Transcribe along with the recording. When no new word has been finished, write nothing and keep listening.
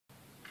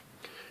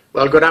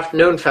Well, good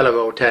afternoon, fellow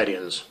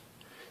Rotarians.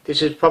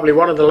 This is probably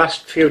one of the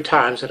last few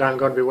times that I'm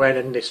going to be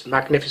wearing this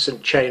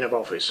magnificent chain of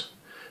office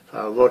for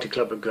our Rotary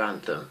Club of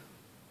Grantham.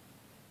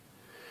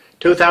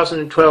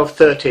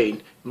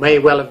 2012-13 may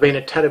well have been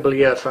a terrible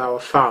year for our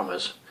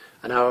farmers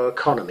and our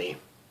economy.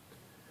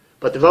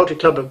 But the Rotary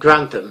Club of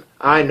Grantham,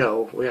 I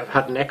know we have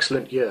had an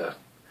excellent year,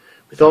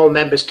 with all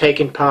members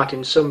taking part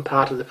in some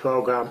part of the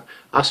programme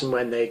as and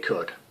when they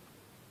could.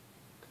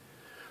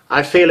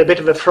 I feel a bit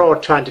of a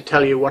fraud trying to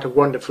tell you what a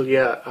wonderful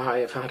year I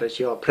have had as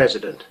your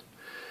president.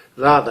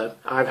 Rather,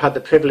 I've had the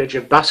privilege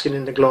of basking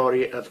in the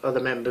glory of other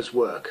members'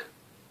 work.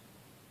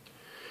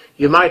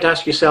 You might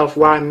ask yourself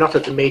why I'm not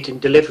at the meeting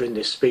delivering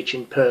this speech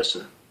in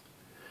person.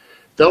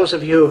 Those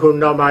of you who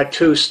know my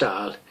true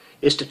style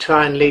is to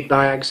try and lead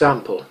by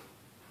example,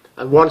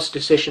 and once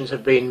decisions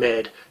have been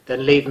made,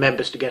 then leave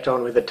members to get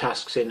on with the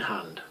tasks in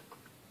hand.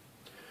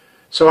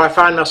 So I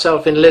find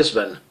myself in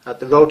Lisbon at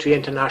the Rotary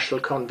International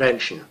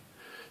Convention,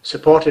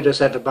 supported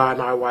as ever by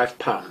my wife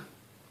Pam,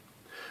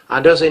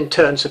 and us in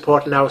turn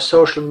supporting our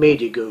social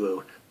media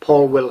guru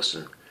Paul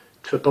Wilson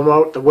to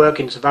promote the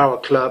workings of our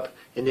club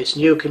in this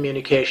new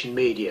communication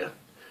media,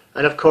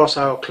 and of course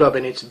our club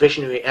in its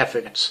visionary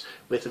efforts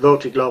with the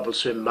Rotary Global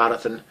Swim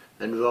Marathon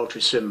and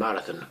Rotary Swim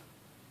Marathon.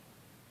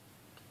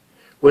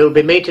 We'll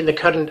be meeting the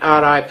current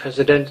RI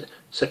President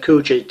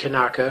Sakuchi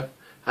Tanaka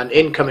and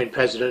incoming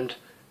President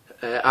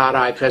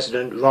RI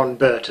President Ron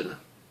Burton.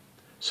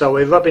 So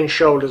we're rubbing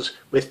shoulders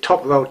with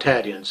top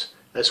Rotarians,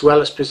 as well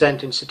as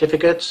presenting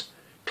certificates,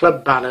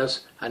 club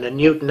banners and a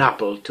Newton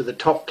apple to the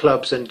top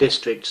clubs and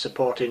districts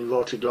supporting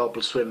Rotary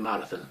Global Swim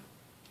Marathon.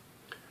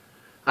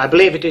 I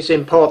believe it is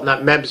important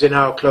that members in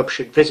our club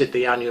should visit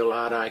the annual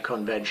RI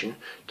convention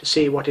to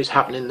see what is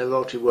happening in the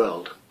Rotary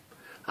world,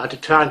 and to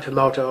try and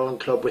promote our own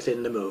club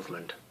within the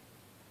movement.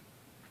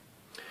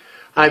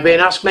 I've been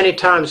asked many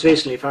times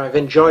recently if I have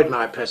enjoyed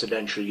my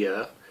presidential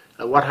year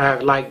and what I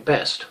have liked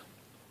best.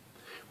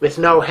 With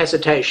no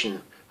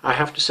hesitation, I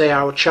have to say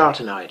our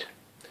charter night,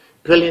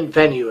 brilliant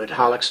venue at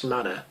Harlaxton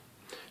Manor,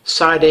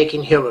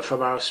 side-aching humour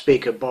from our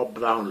speaker Bob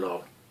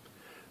Brownlow,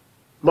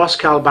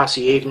 Moscow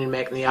Bassi evening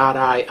making the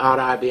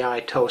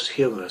RIBI toast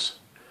humorous,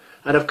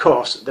 and of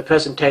course the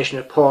presentation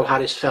of Paul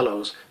Harris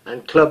Fellows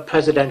and club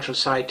presidential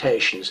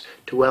citations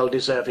to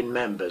well-deserving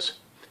members,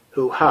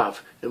 who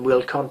have and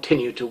will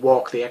continue to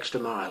walk the extra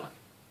mile.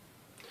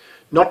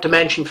 Not to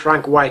mention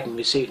Frank Whiten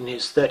receiving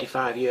his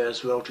 35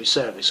 years Rotary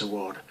Service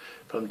Award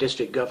from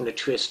District Governor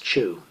Tris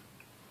Chu.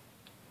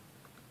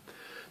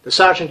 The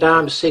Sergeant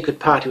Arms Secret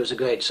Party was a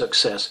great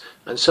success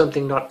and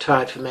something not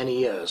tried for many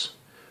years.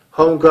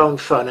 Homegrown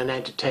fun and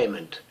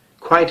entertainment,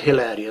 quite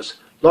hilarious,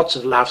 lots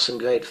of laughs and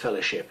great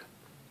fellowship.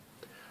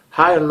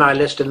 High on my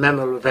list of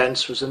memorable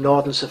events was the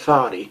Northern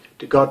Safari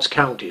to God's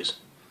Counties.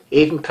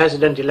 Even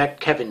President Elect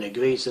Kevin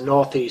agrees the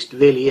North East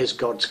really is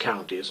God's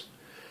Counties.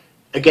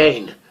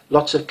 Again,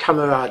 lots of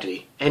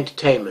camaraderie,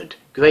 entertainment,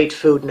 great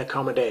food and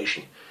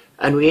accommodation,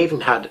 and we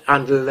even had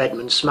Andrew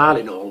Redmond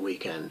smiling all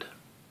weekend.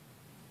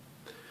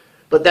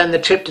 But then the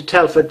trip to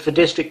Telford for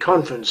District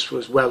Conference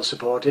was well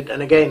supported,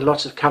 and again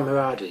lots of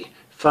camaraderie,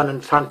 fun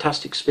and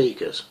fantastic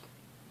speakers.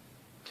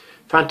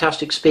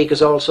 Fantastic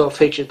speakers also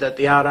featured at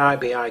the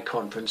RIBI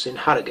conference in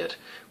Harrogate,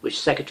 which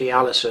Secretary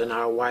Alistair and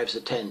our wives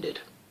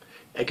attended.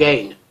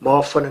 Again,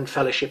 more fun and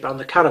fellowship on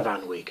the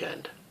caravan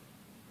weekend.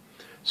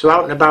 So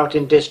out and about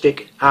in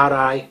district,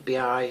 RI,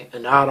 BI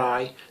and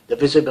RI, the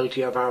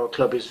visibility of our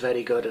club is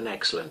very good and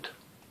excellent.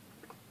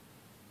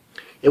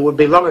 It would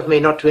be wrong of me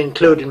not to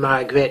include in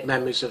my great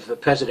memories of the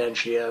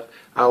presidential year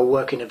our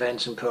working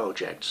events and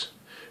projects.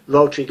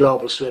 Rotary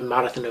Global Swim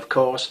Marathon, of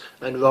course,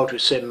 and Rotary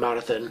Swim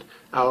Marathon,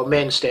 our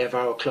mainstay of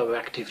our club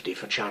activity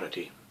for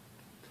charity.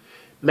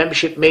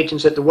 Membership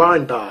meetings at the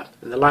Wine Bar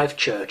and the Life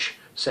Church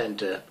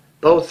Centre,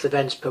 both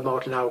events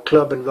promoting our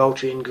club and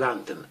Rotary in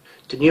Grantham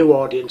to new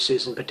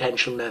audiences and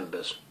potential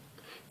members.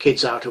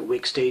 Kids out at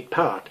Wicksteed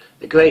Park,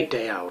 a great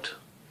day out.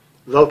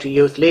 Rotary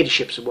Youth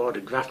Leadership's Award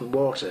at Grantham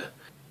Water.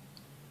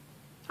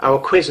 Our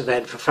quiz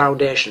event for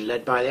Foundation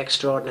led by the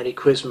extraordinary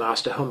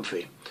quizmaster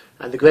Humphrey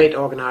and the great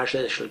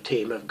organisational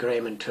team of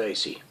Graham and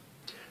Tracy.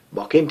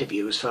 Mock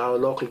interviews for our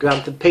local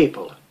Grantham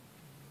people.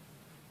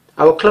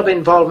 Our club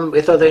involvement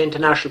with other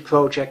international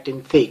project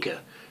in Thika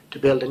to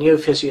build a new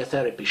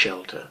physiotherapy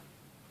shelter.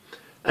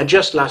 And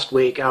just last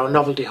week our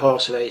novelty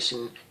horse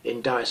racing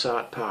in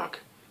Dysart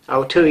Park.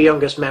 Our two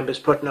youngest members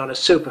putting on a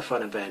super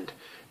fun event,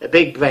 a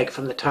big break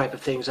from the type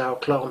of things our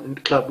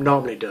club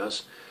normally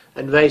does,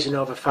 and raising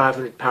over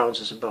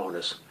 £500 as a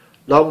bonus.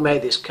 Long may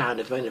this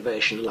kind of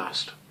innovation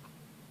last.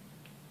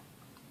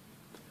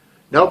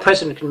 No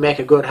president can make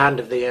a good hand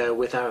of the year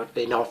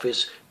in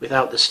office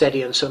without the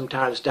steady and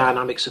sometimes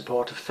dynamic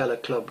support of fellow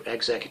club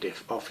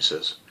executive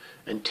officers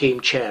and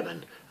team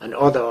chairmen and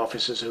other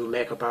officers who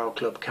make up our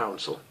club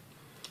council.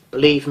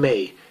 Believe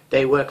me,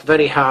 they work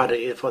very hard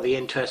for the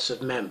interests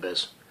of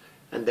members,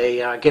 and they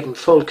are given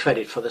full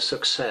credit for the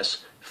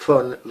success,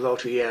 fun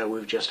Rotary year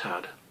we've just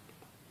had.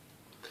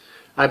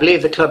 I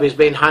believe the club is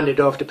being handed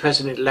over to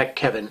President Elect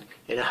Kevin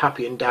in a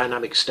happy and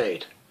dynamic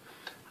state.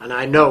 and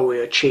I know we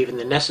are achieving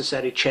the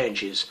necessary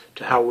changes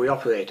to how we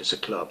operate as a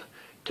club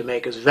to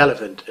make us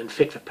relevant and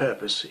fit for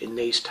purpose in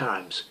these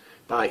times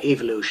by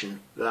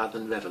evolution rather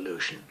than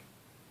revolution.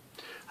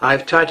 I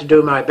have tried to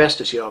do my best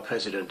as your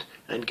president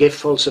and give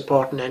full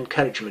support and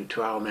encouragement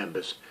to our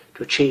members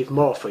to achieve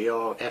more for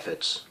your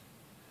efforts.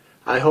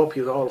 I hope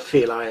you all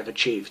feel I have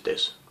achieved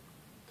this.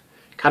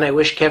 Can I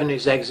wish Kevin and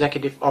his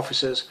executive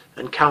officers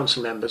and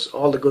council members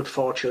all the good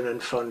fortune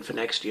and fun for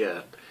next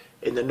year,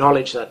 in the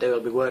knowledge that they will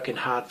be working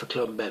hard for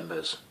club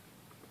members.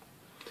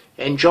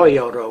 Enjoy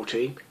your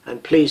Rotary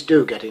and please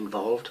do get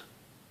involved.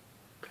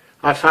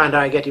 I find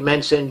I get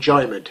immense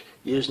enjoyment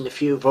using the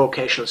few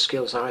vocational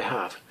skills I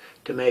have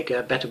to make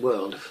a better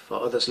world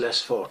for others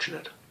less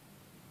fortunate.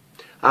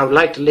 I would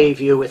like to leave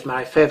you with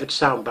my favourite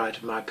soundbite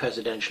of my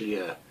presidential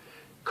year,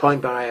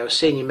 coined by our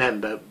senior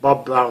member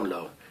Bob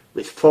Brownlow,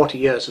 with 40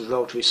 years of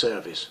Rotary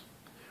service.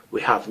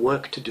 We have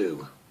work to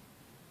do.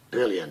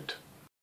 Brilliant.